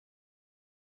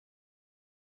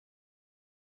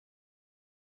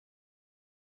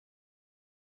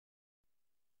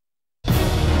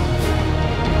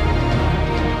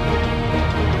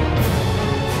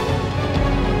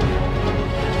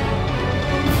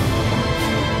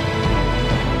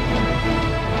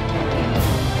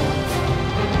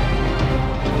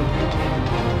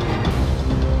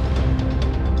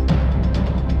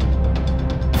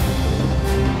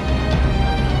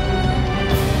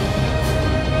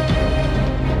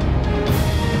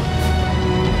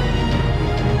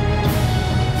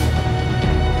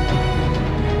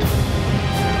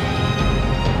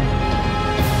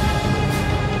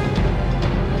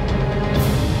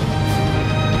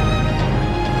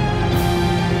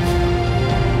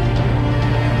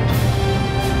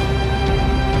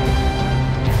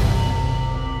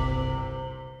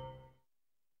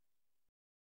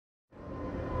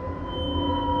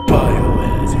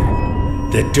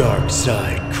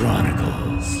Darkside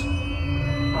Chronicles.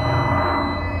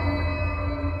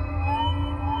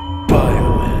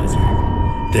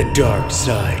 Biohazard, the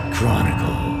Darkside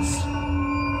Chronicles.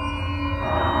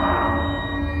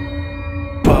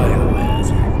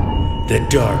 Biohazard, the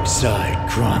Darkside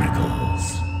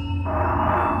Chronicles.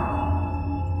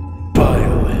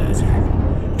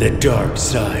 Biohazard, the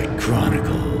Darkside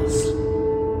Chronicles.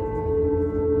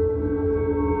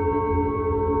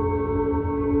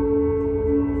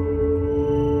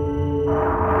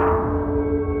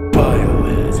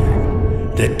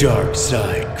 The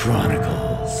Darkside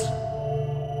Chronicles.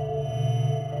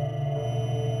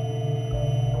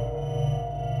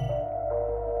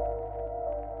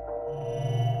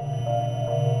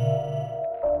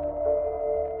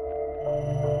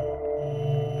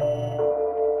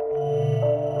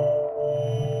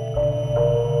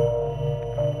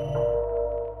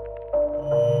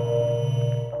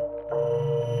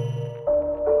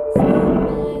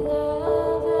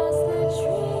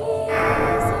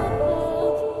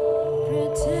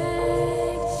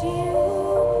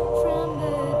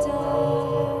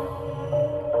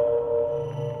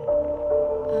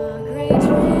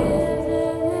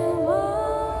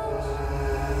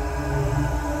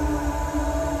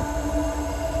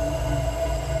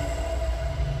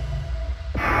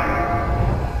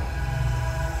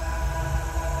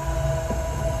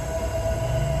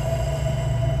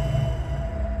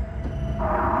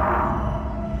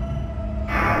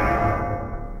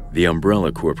 The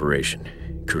Umbrella Corporation,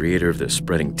 creator of the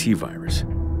spreading T-virus,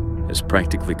 has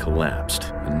practically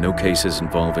collapsed, and no cases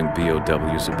involving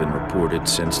BOWs have been reported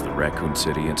since the Raccoon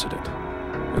City incident.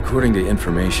 According to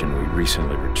information we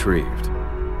recently retrieved,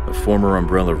 a former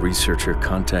Umbrella researcher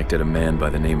contacted a man by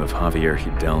the name of Javier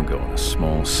Hidalgo in a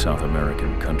small South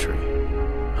American country.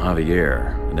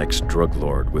 Javier, an ex-drug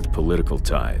lord with political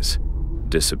ties,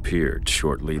 disappeared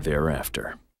shortly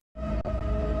thereafter.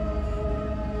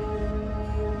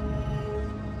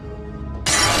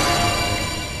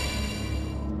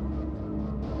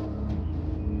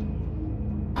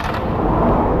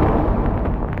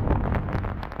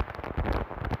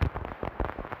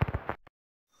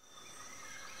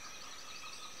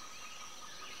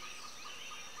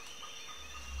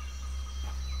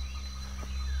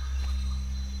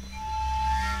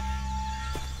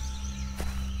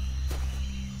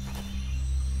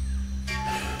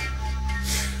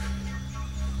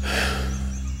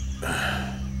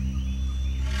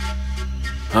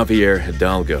 Javier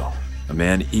Hidalgo, a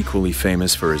man equally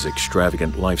famous for his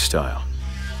extravagant lifestyle.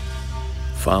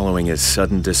 Following his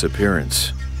sudden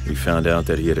disappearance, we found out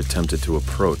that he had attempted to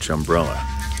approach Umbrella.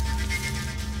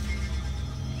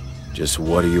 Just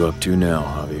what are you up to now,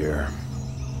 Javier?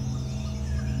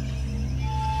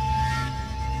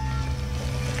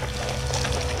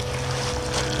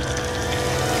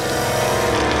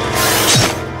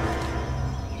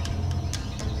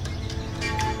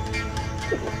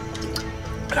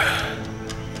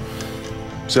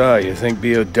 So, you think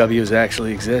BOWs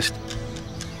actually exist?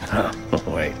 Oh,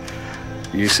 wait.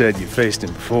 You said you faced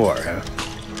him before, huh?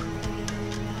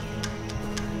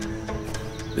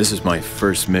 This is my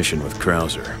first mission with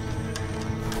Krauser.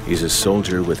 He's a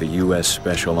soldier with the U.S.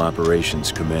 Special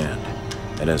Operations Command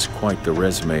and has quite the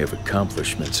resume of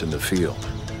accomplishments in the field.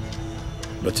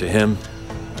 But to him,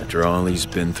 after all he's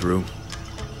been through,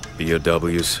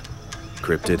 BOWs,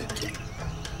 cryptid,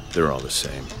 they're all the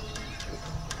same.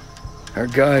 Our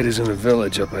guide is in a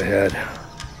village up ahead.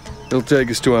 He'll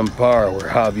take us to Amparo, where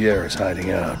Javier is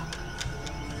hiding out.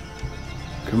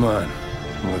 Come on,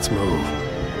 let's move.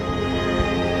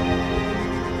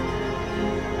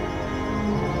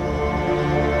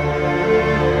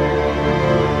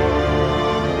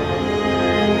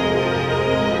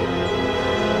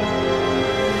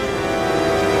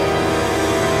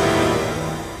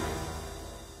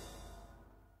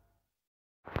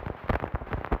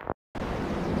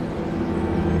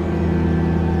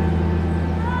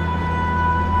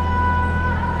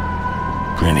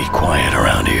 Pretty quiet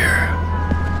around here.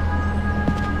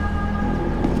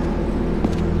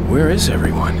 Where is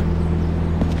everyone?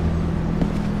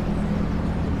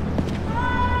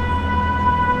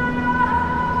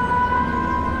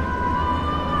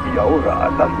 Y ahora,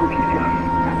 las noticias.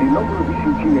 The number of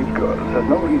missing teenage girls has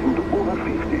now risen to over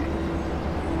 50,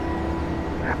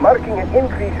 marking an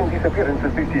increase in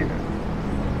disappearances this year.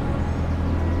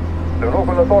 The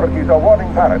local authorities are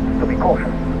warning parents to be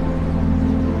cautious.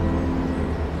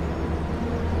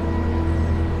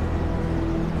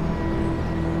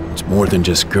 It's more than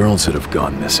just girls that have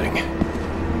gone missing.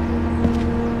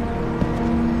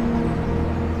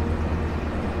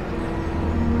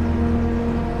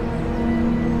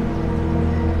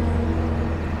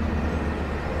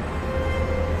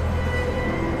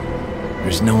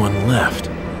 There's no one left.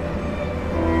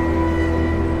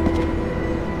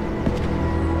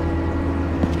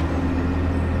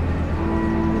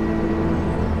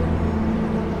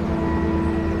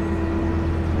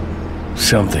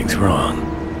 Something's wrong.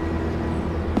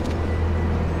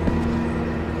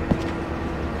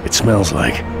 It smells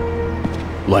like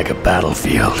a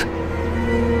battlefield.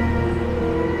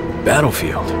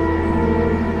 Battlefield?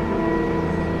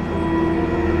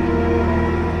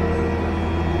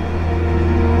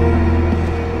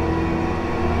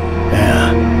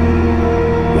 Yeah,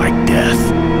 like death.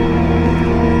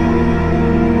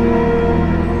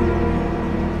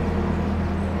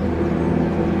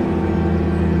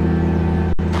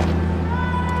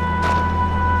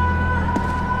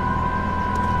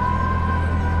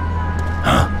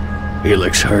 He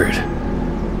looks hurt.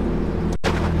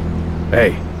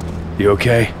 Hey, you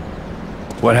okay?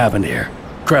 What happened here?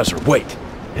 Krauser, wait!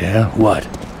 Yeah, what?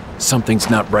 Something's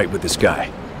not right with this guy.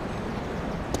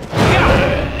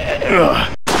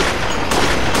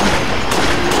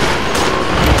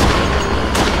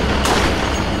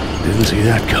 Didn't see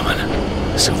that coming.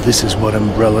 So this is what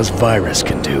Umbrella's virus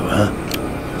can do, huh?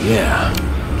 Yeah.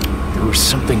 There was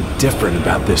something different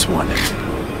about this one.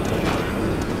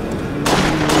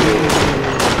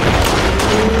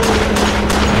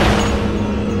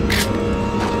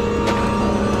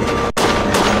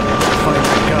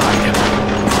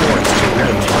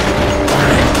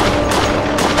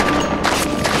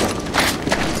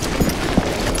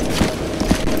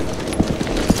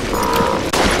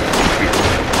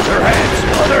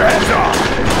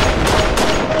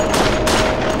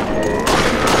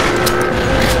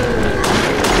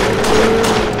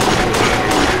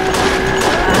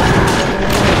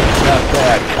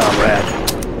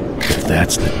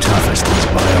 That's the toughest these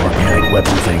bioorganic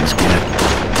weapon things get.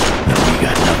 Then we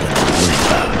got nothing to worry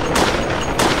about.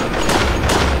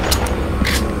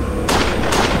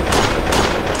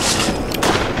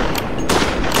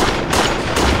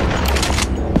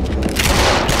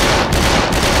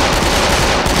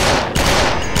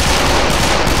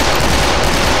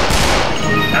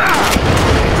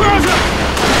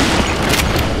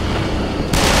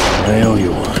 I owe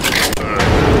you one.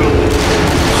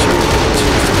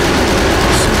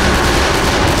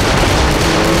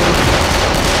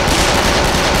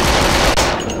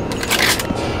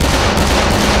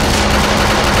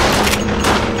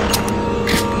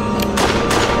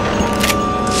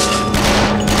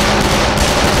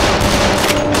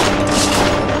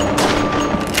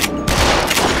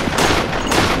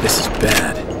 This is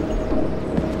bad.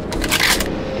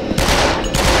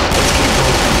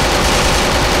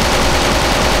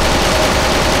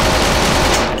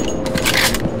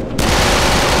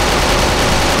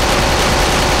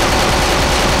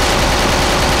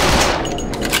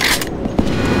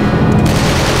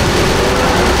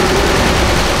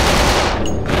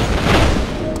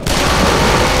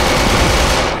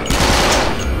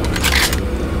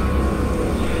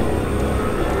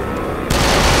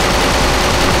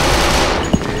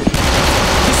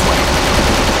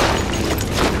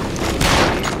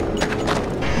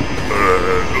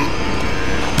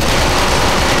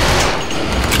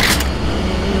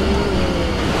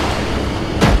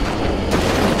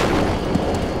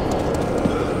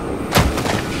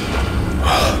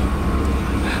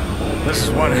 This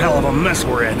is one hell of a mess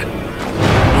we're in.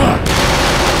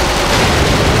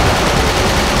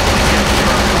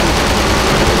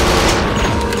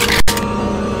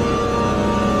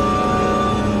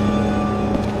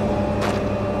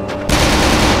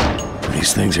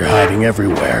 These things are hiding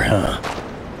everywhere, huh?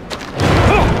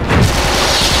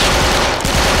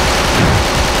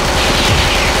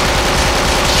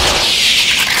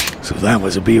 So that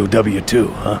was a BOW too,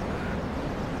 huh?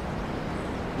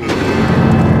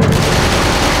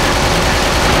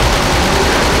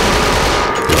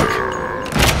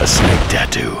 A snake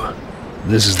tattoo.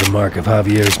 This is the mark of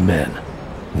Javier's men.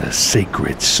 The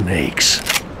sacred snakes.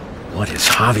 What is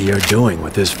Javier doing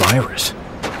with this virus?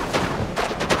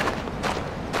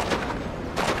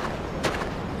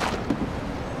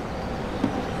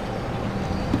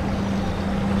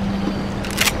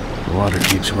 The water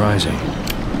keeps rising.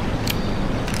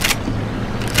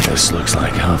 This looks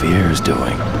like Javier's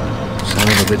doing. Son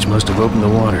of a bitch must have opened the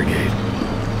water gate.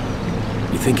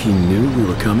 You think he knew we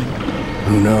were coming?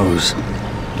 Who knows?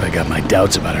 I got my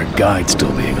doubts about our guide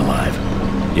still being alive.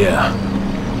 Yeah.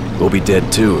 We'll be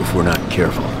dead too if we're not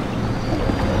careful.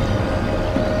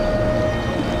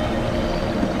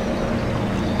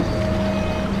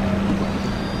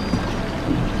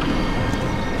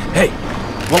 Hey!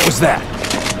 What was that?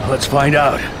 Let's find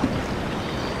out.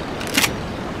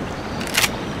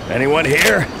 Anyone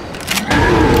here?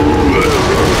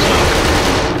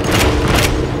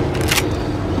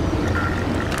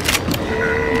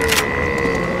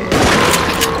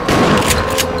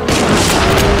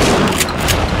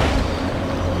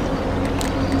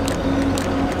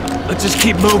 Let's just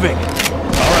keep moving.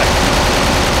 All right.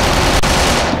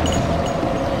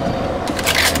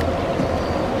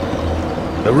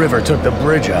 The river took the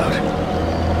bridge out.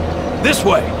 This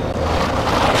way! Be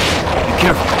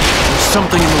careful. There's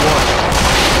something in the water.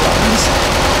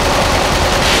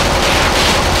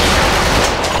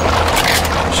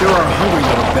 Sure are hungry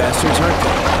little bastards, aren't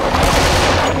they?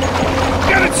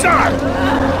 Get inside!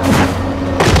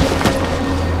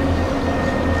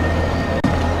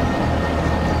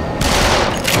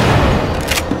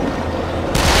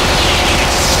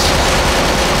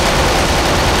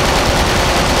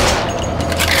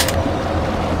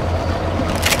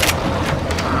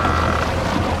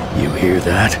 You hear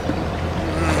that?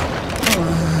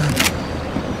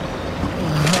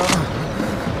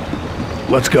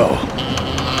 Let's go.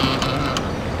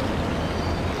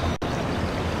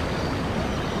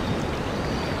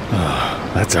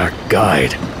 Oh, that's our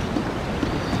guide.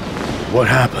 What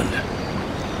happened?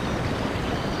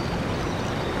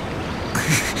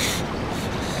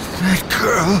 That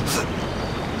girl.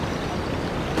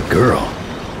 Girl?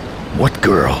 What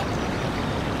girl?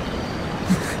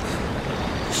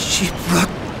 She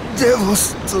brought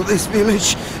devils to this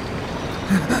village.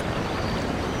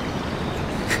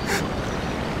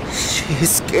 She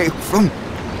escaped from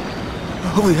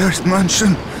Javier's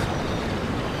mansion.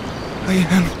 I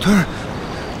helped her,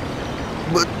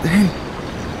 but then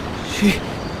she...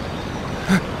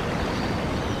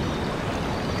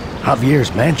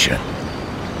 Javier's mansion?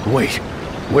 Wait,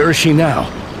 where is she now?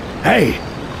 Hey!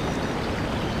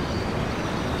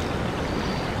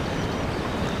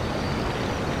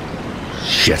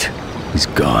 Shit, he's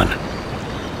gone.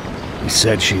 He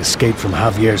said she escaped from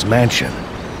Javier's mansion.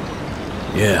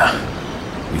 Yeah.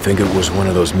 You think it was one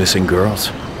of those missing girls?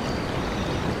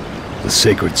 The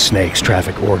sacred snakes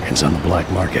traffic organs on the black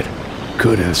market.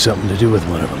 Could have something to do with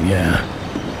one of them, yeah.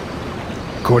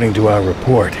 According to our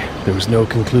report, there was no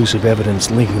conclusive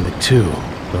evidence linking the two,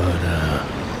 but,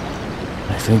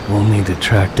 I think we'll need to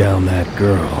track down that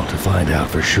girl to find out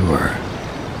for sure.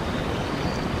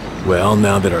 Well,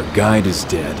 now that our guide is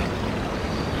dead,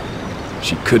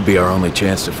 she could be our only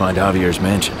chance to find Javier's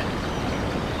mansion.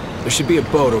 There should be a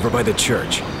boat over by the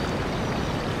church.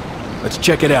 Let's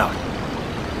check it out.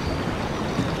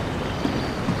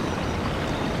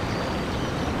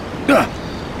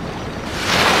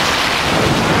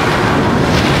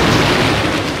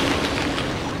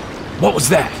 What was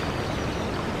that?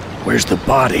 Where's the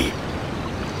body?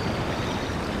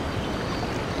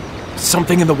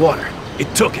 Something in the water.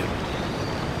 It took him.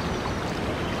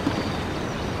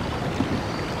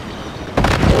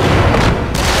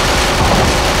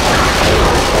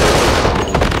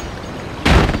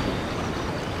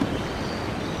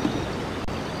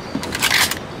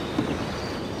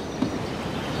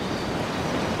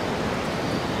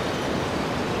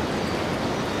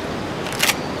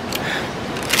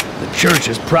 The church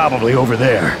is probably over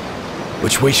there.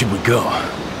 Which way should we go?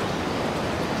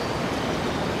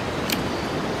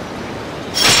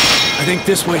 I think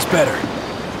this way's better.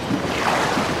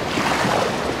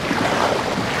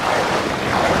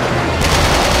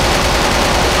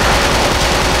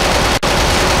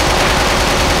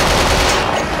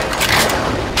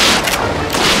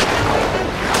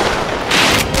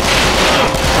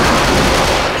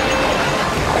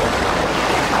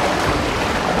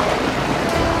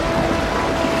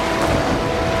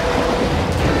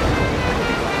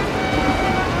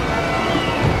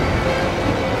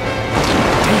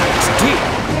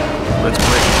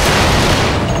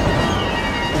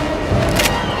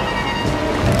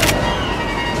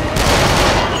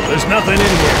 There's nothing in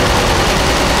here.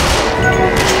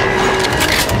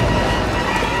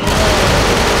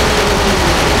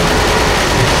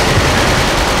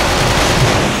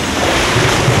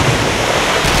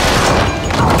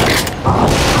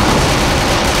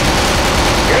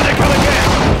 Here they come again.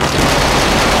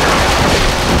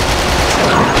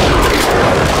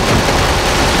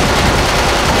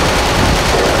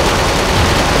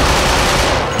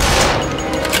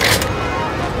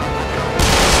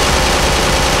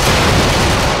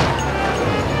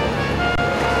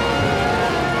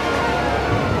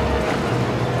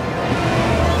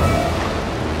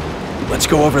 Let's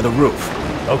go over the roof.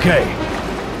 Okay.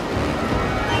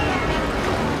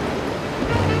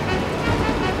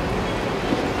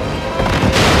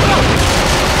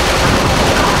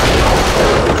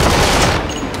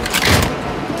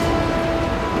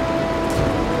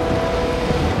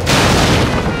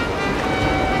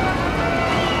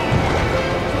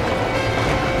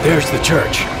 There's the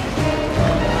church.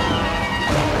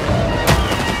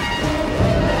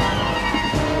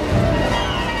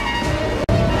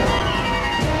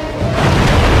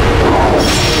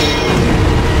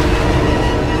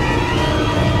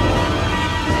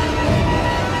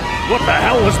 What the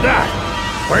hell was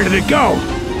that? Where did it go?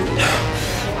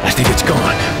 I think it's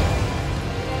gone.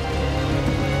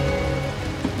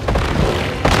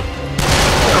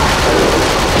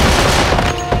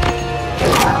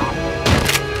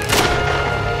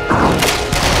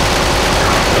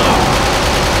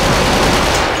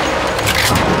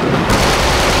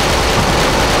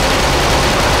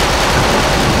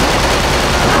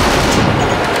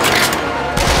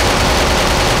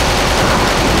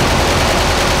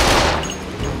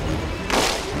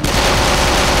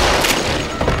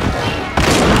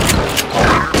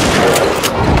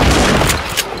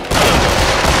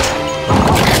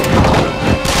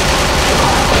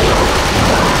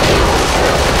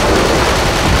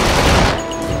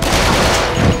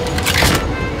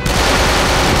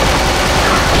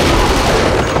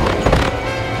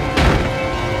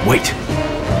 Wait.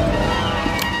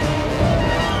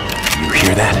 You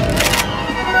hear that?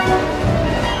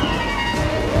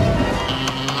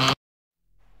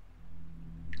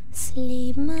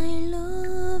 Sleep, my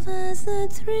love, as the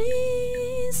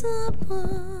trees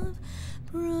above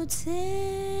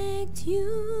protect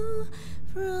you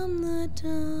from the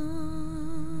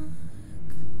dark.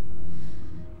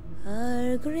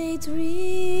 Our great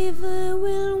river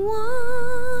will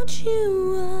watch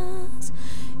you as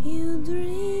you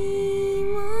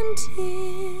dream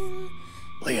until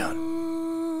Leon. dawn.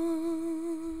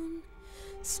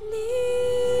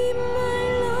 Sleep, my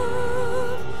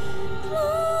love,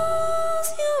 close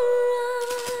your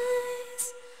eyes.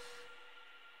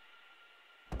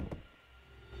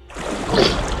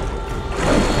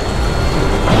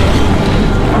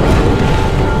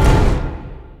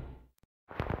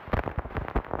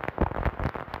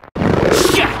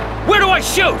 Shit! Where do I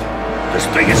shoot? This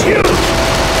thing is huge!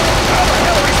 How the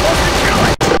hell are we supposed to kill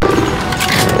it?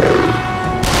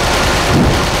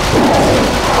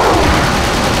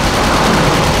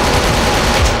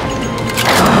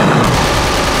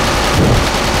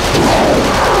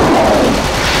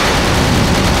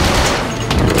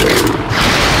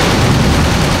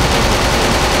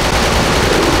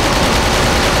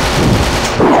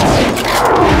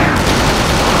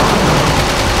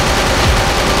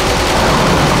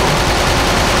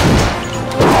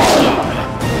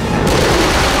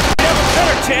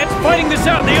 Fighting this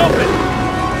out in the open!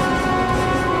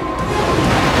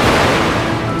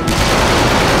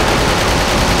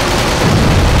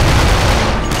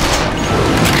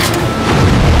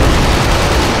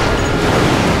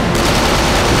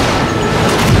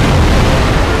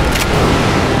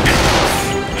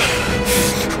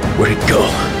 Where'd it go?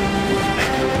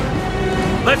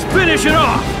 Let's finish it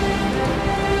off!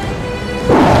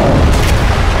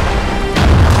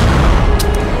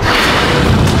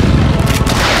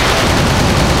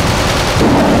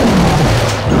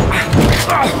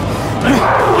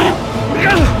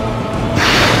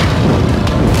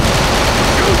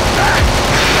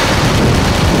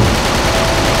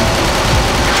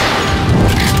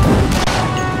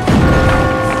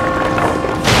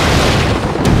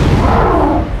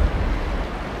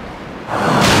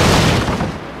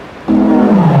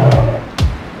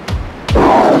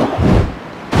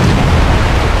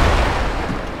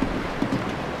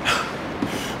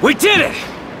 We did it!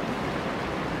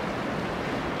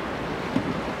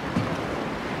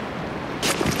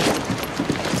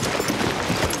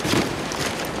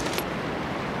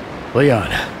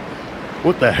 Leon,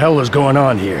 what the hell is going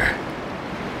on here?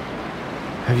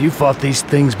 Have you fought these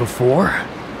things before?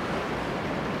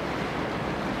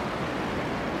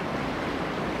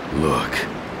 Look,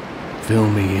 fill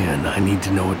me in. I need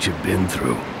to know what you've been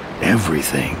through.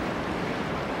 Everything.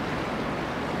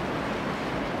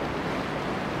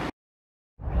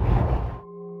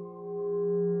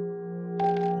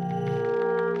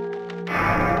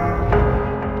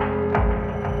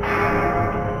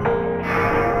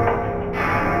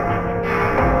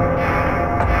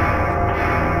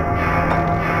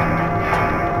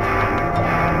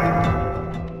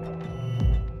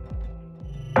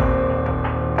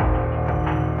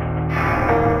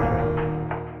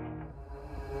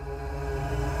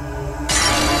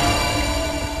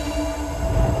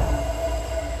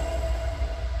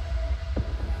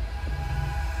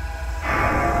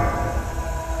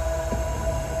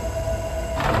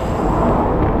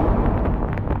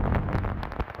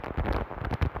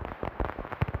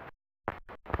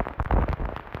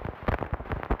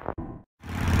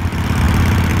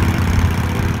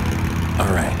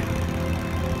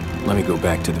 Let me go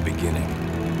back to the beginning.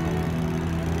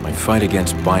 My fight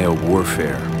against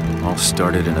bio-warfare all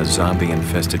started in a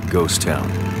zombie-infested ghost town.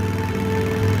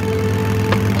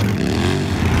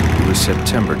 It was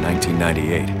September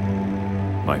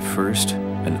 1998. My first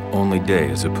and only day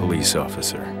as a police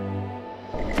officer.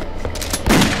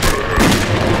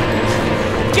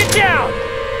 Get down!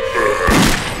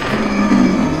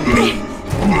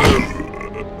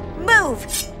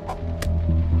 Move!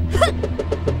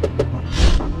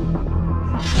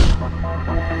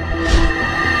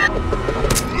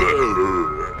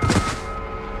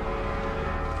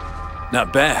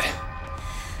 Not bad.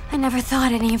 I never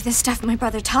thought any of this stuff my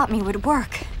brother taught me would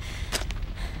work.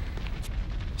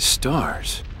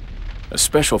 Stars? A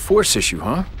special force issue,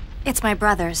 huh? It's my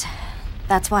brother's.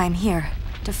 That's why I'm here,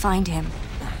 to find him.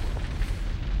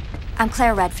 I'm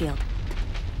Claire Redfield.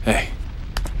 Hey,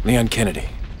 Leon Kennedy.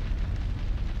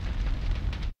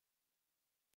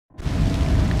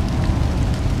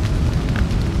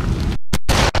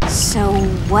 So,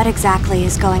 what exactly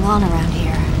is going on around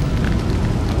here?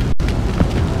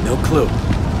 No clue.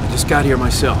 I just got here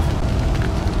myself.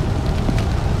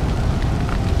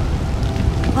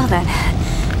 Well then,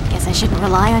 guess I shouldn't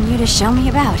rely on you to show me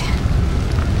about.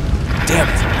 Damn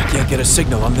it, I can't get a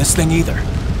signal on this thing either.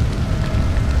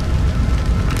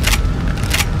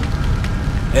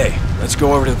 Hey, let's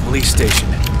go over to the police station.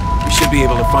 We should be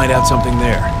able to find out something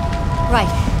there.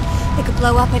 Right. It could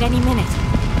blow up at any minute.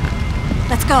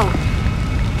 Let's go.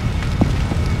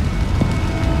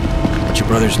 What's your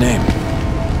brother's name?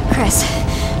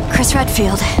 Chris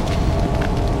Redfield.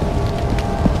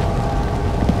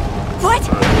 What?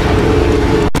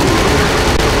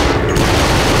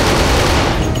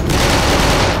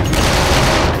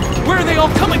 Where are they all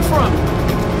coming from?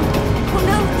 Oh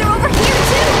no, they're over here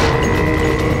too!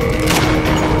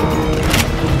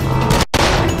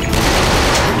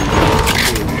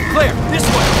 Claire, this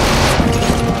way!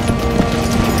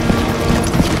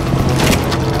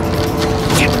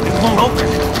 Shit, it won't open.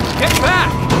 Get back!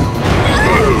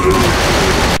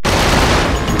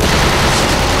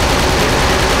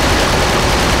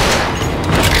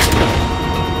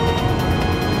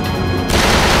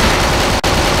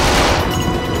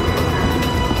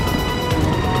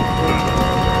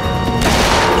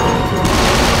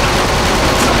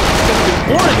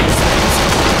 More of these things!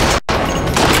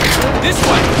 This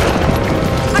way!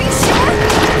 Are you sure?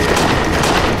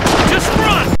 Just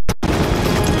run!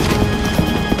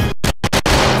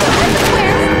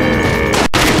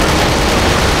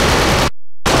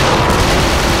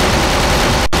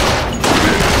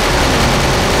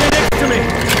 Stay next to me!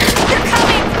 They're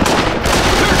coming!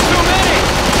 There's too many!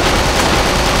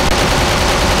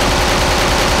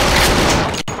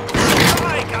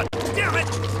 God damn it!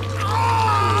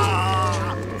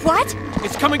 What?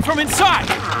 It's coming from inside!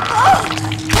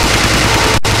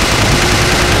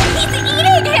 He's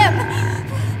eating him!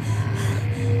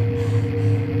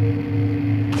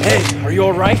 Hey, are you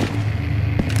alright?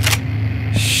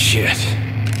 Shit.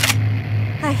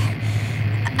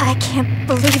 I can't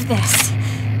believe this.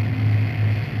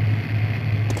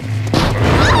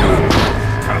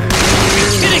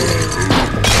 You're kidding!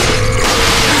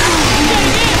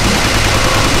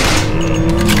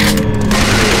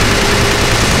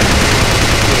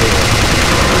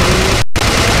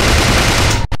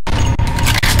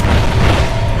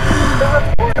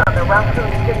 On the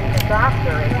Raccoon City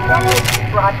disaster is scheduled to be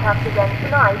broadcast again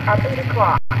tonight at 8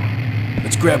 o'clock.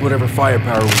 Let's grab whatever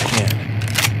firepower we can.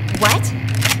 What?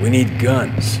 We need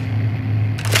guns.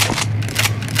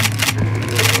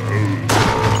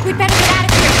 We'd better get out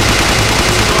of here.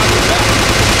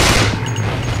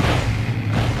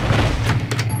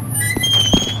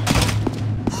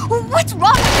 What's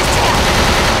wrong with this town?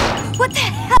 What the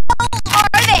hell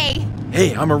are they?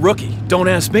 Hey, I'm a rookie. Don't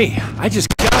ask me. I just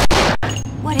got here.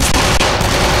 What is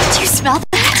that? Do you smell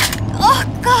that? Oh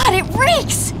god, it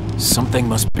reeks! Something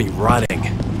must be rotting.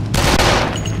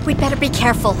 We'd better be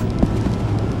careful.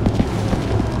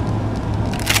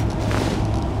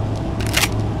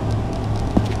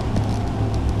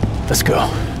 Let's go.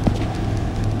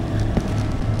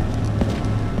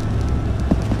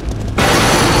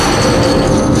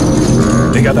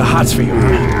 They got the hots for you,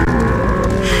 huh?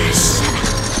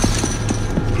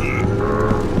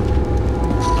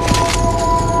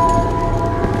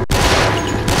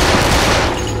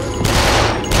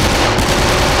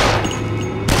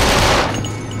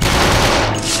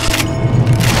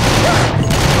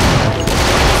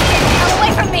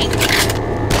 Away from me!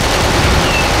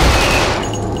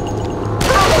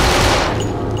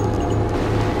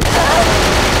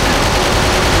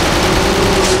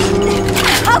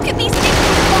 How can these things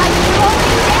survive? They're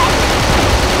already dead!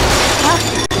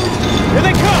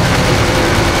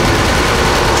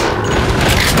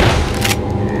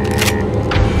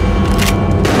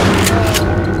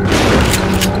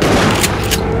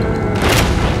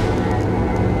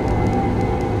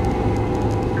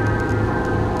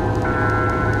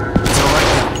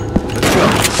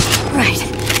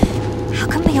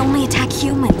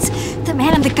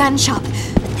 gun shop.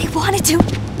 They wanted to...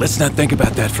 Let's not think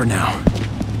about that for now.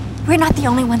 We're not the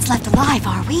only ones left alive,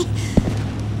 are we?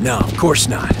 No, of course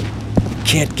not. We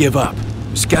can't give up.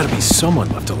 There's gotta be someone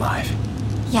left alive.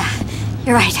 Yeah,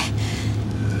 you're right.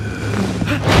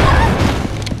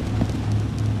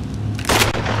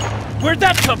 Where'd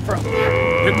that come from?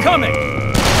 They're coming!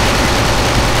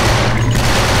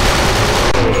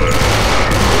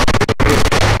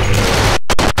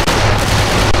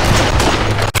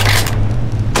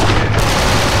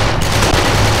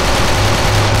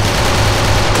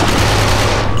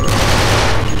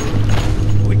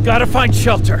 We gotta find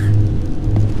shelter.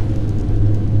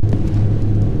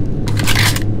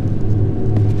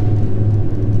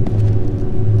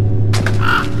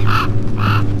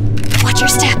 Watch your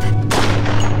step.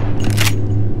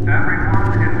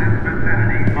 Everyone in this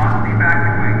vicinity must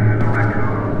evacuate to the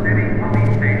Raccoon City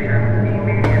Police Station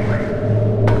immediately.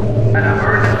 An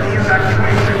emergency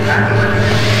evacuation has been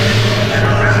initiated and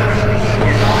a rescue team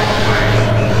is on its way.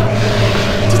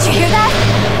 Did you hear that?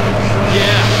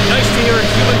 Yeah, nice to hear a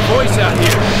human voice out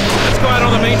here. Let's go out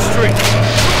on the main street.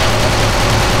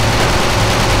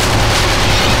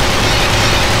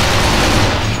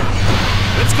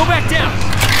 Let's go back down.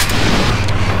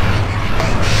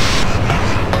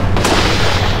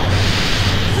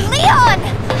 Leon!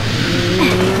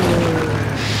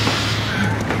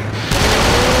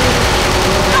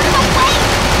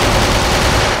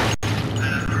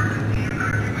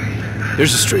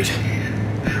 There's a street.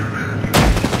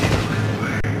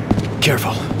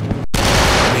 Careful.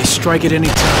 They may strike at any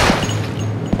time.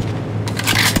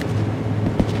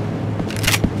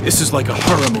 This is like a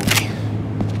horror movie.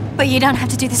 But you don't have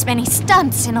to do this many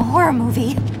stunts in a horror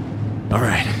movie. All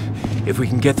right. If we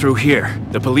can get through here,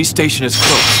 the police station is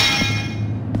close.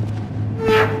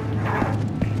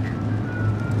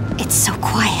 It's so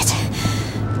quiet.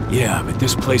 Yeah, but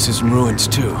this place is in ruins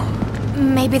too.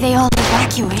 Maybe they all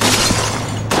evacuated.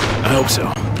 I hope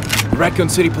so. The Raccoon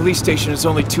City Police Station is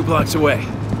only 2 blocks away.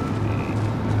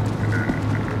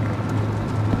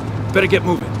 Better get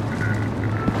moving.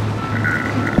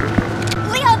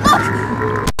 Leon, look!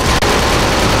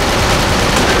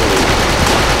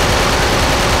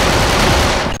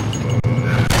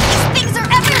 These things are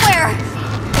everywhere!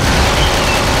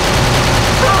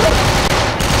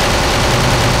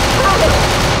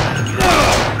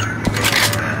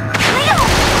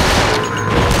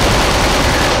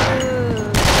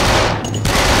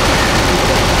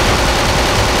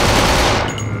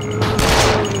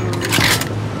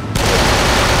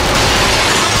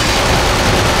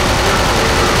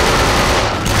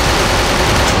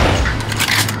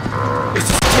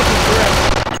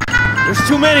 There's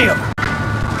too many of them!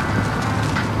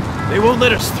 They won't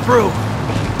let us through.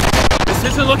 This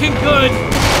isn't looking good!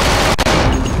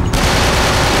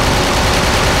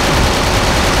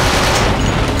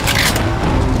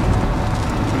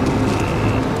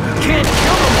 Can't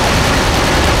kill them all!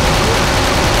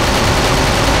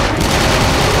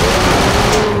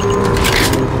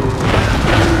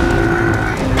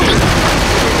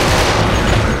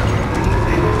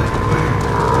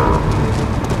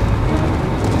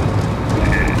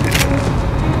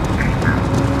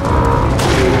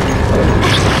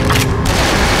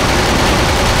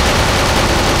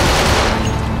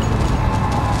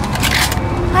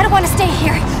 I don't want to stay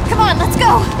here. Come on, let's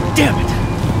go! Damn it!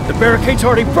 The barricade's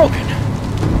already broken!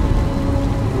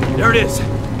 There it is!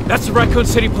 That's the Raccoon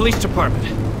City Police Department.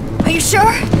 Are you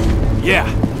sure? Yeah,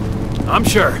 I'm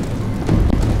sure.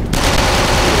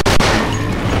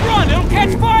 Run! It'll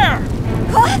catch fire!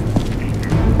 What?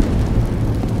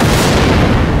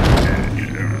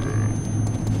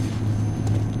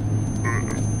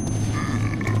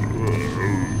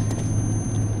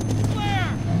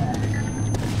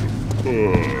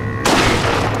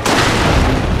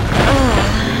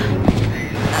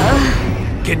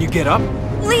 Can you get up?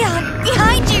 Leon,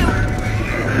 behind you!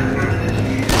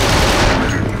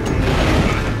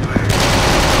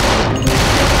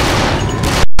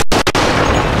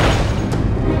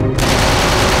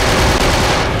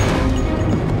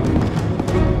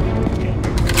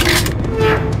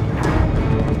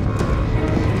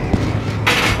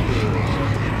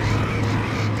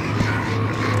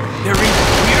 They're even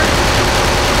here?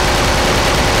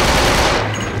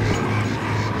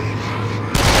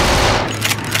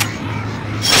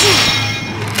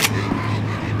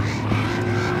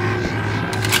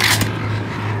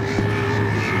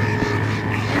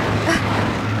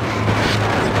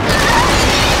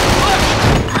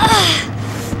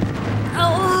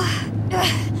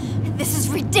 This is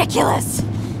ridiculous!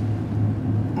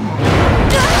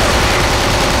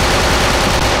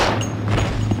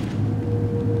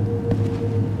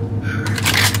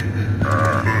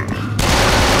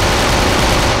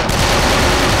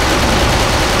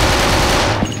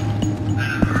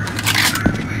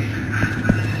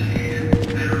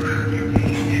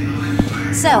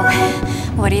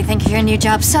 do you think of your new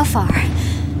job so far?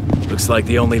 Looks like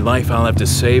the only life I'll have to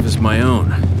save is my own.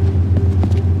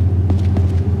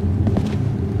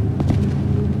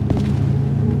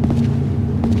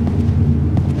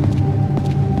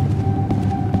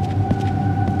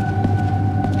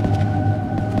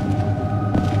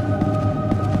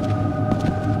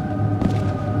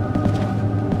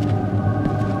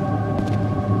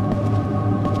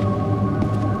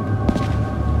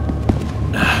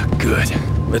 Good.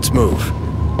 Let's move.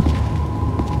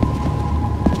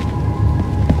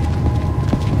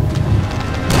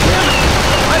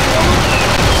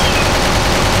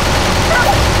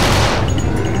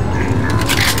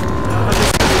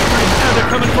 They're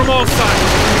coming from all sides.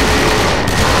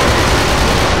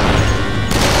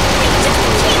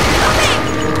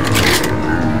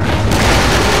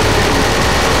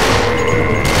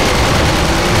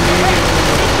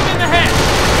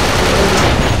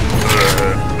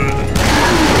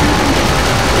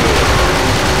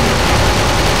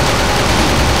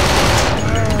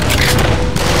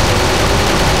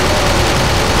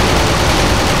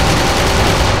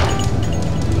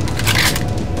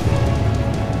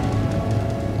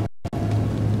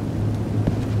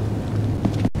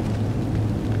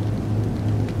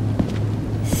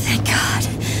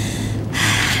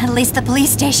 At least the police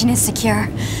station is secure.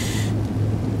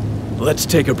 Let's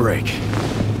take a break,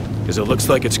 because it looks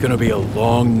like it's gonna be a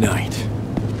long night.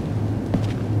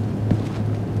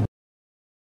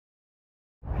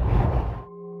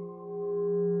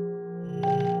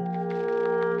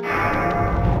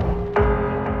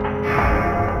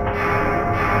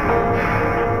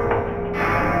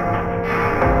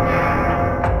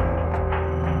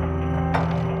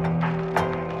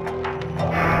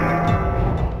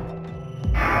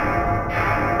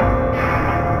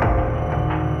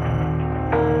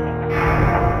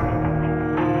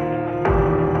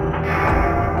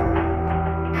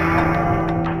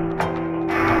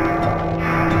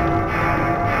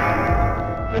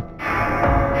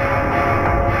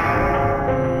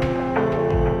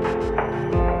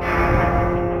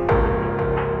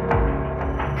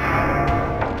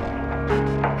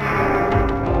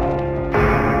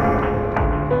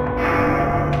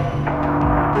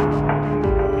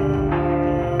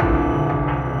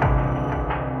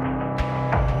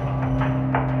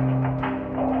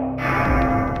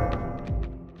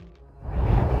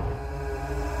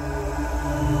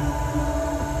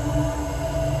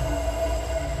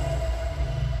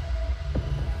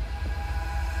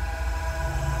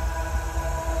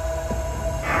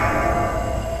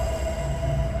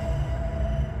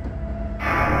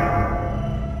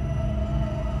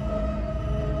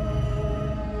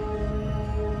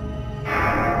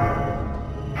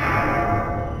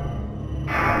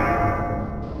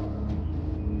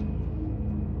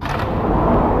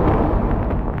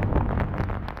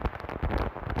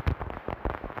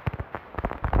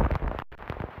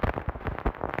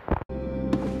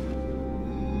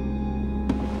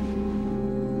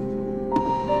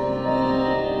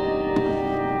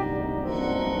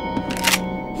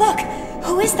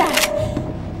 Who is that?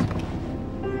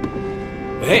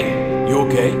 Hey, you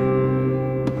okay?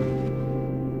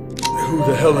 Who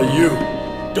the hell are you?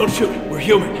 Don't shoot, we're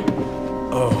human.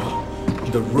 Oh,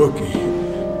 the rookie.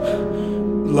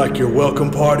 Like your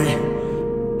welcome party?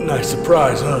 Nice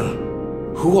surprise, huh?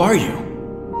 Who are you?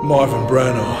 Marvin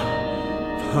Brano.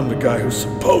 I'm the guy who's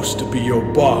supposed to be your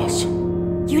boss.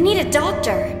 You need a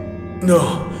doctor.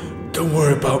 No, don't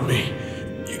worry about me.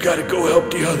 You gotta go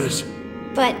help the others.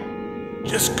 But...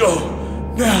 Just go,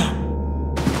 now.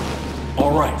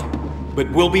 All right, but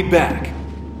we'll be back.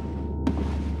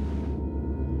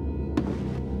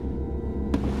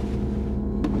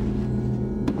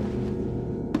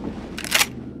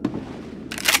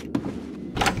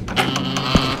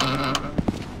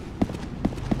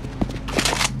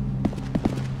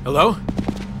 Hello?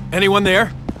 Anyone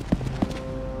there?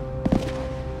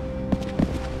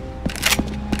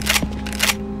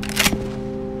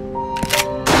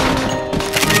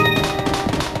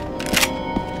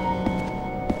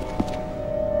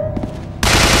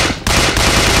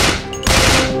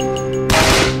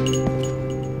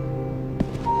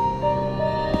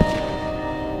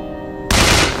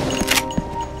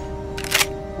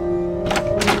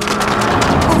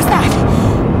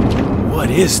 What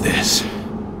is this?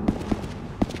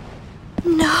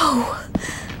 No.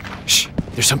 Shh,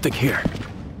 there's something here.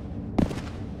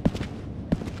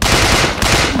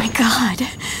 Oh my God.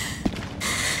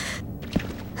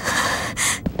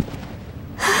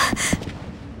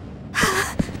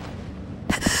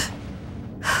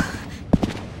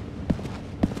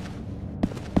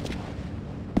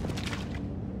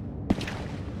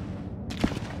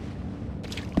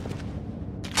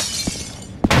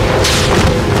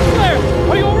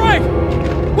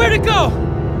 Where'd it go?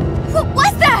 What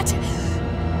was that?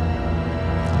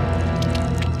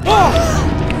 Whoa!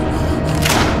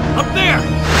 Up there!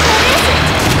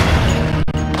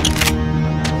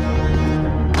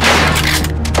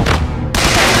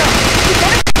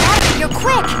 You're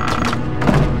quick!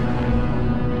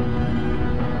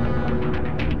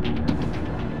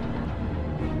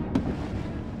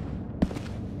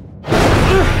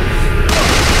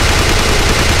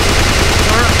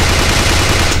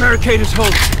 Barricade is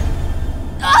holding.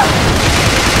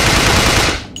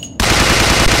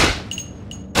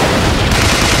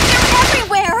 They're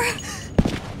everywhere!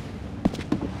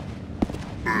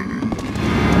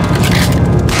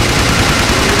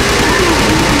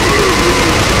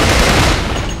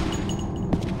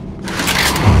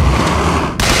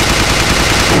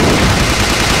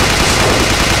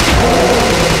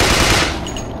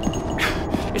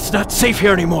 It's not safe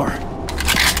here anymore.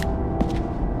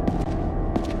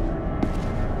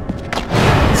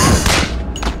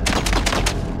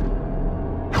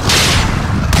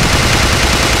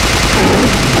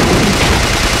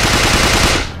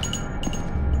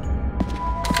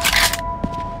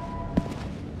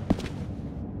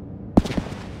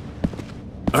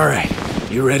 All right,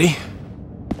 you ready?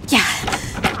 Yeah.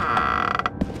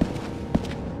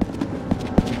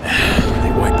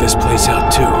 They wiped this place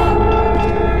out too.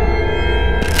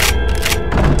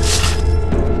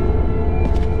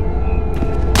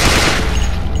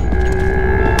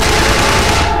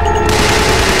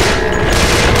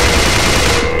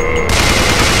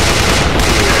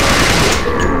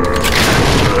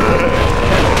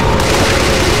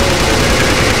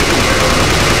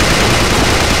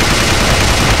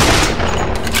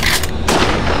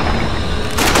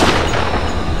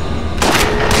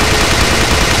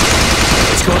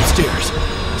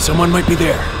 Someone might be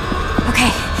there.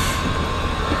 Okay.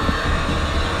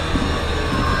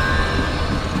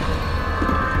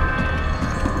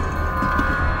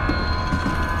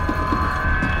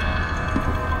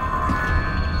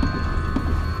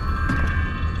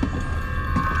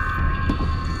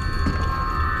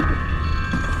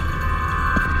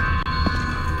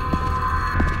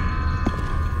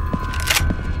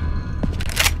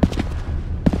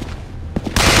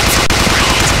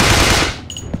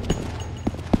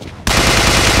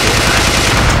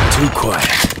 Too quiet.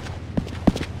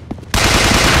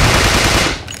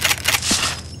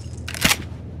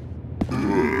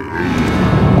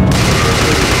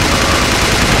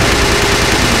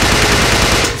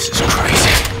 This is crazy.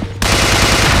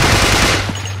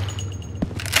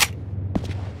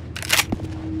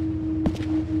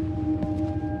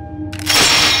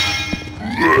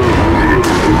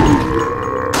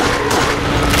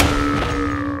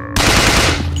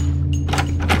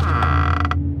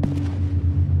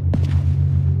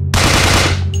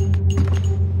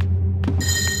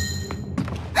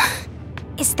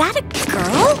 Is that a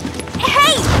girl?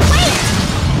 Hey, wait!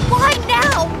 Why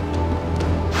now?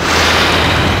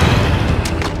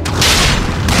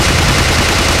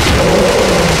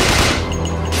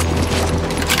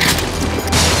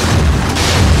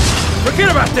 Forget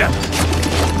about them!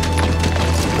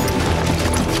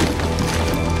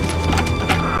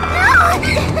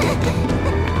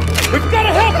 We've got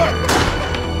to help her!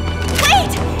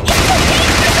 Wait! It's too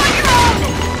dangerous on your own!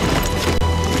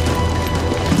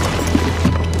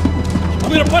 I'm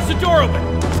gonna bust the door open!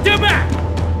 Stand back!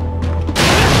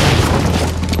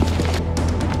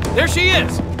 There she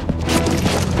is!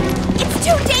 It's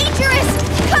too dangerous!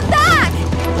 Come back!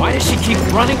 Why does she keep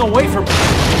running away from me?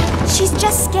 She's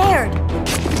just scared.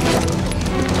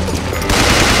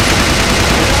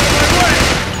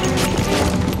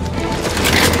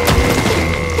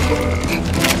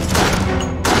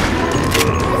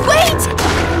 Wait!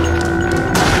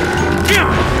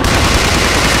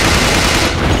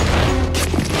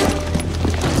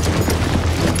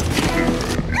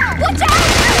 Watch out!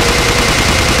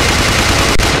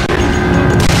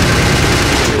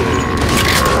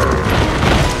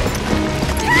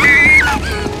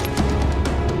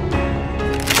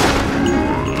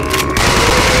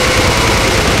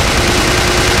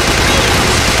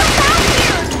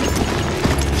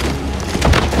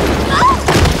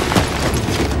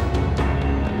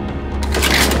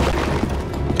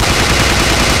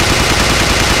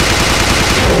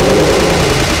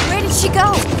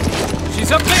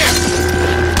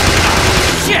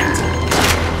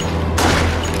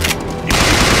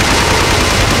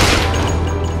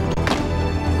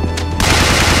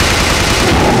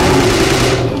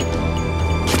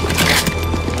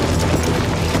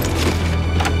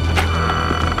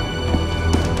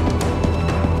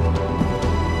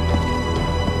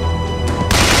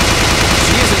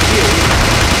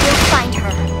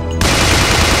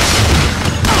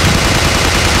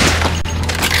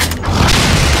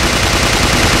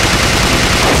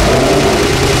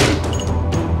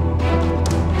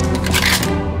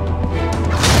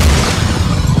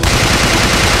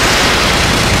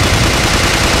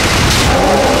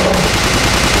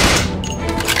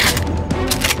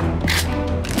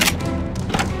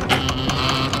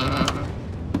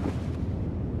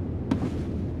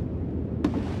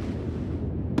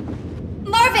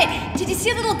 Did you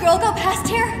see a little girl go past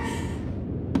here?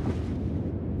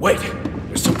 Wait,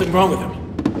 there's something wrong with him.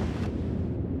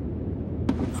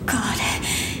 Oh God,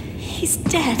 he's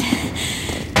dead.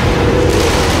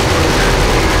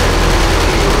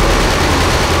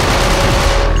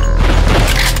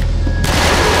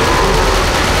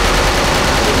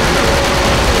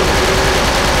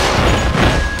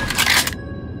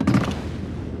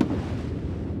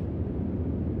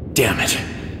 Damn it.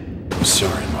 I'm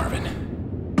sorry, Marvin.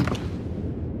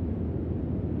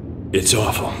 It's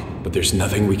awful, but there's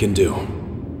nothing we can do.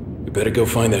 We better go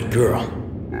find that girl.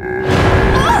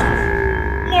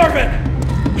 Marvin!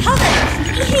 How the...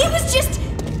 He was just...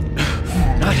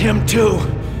 Not him, too.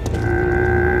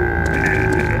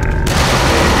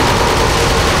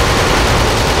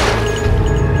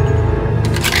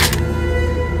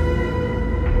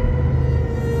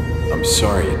 I'm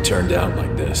sorry it turned out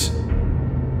like this.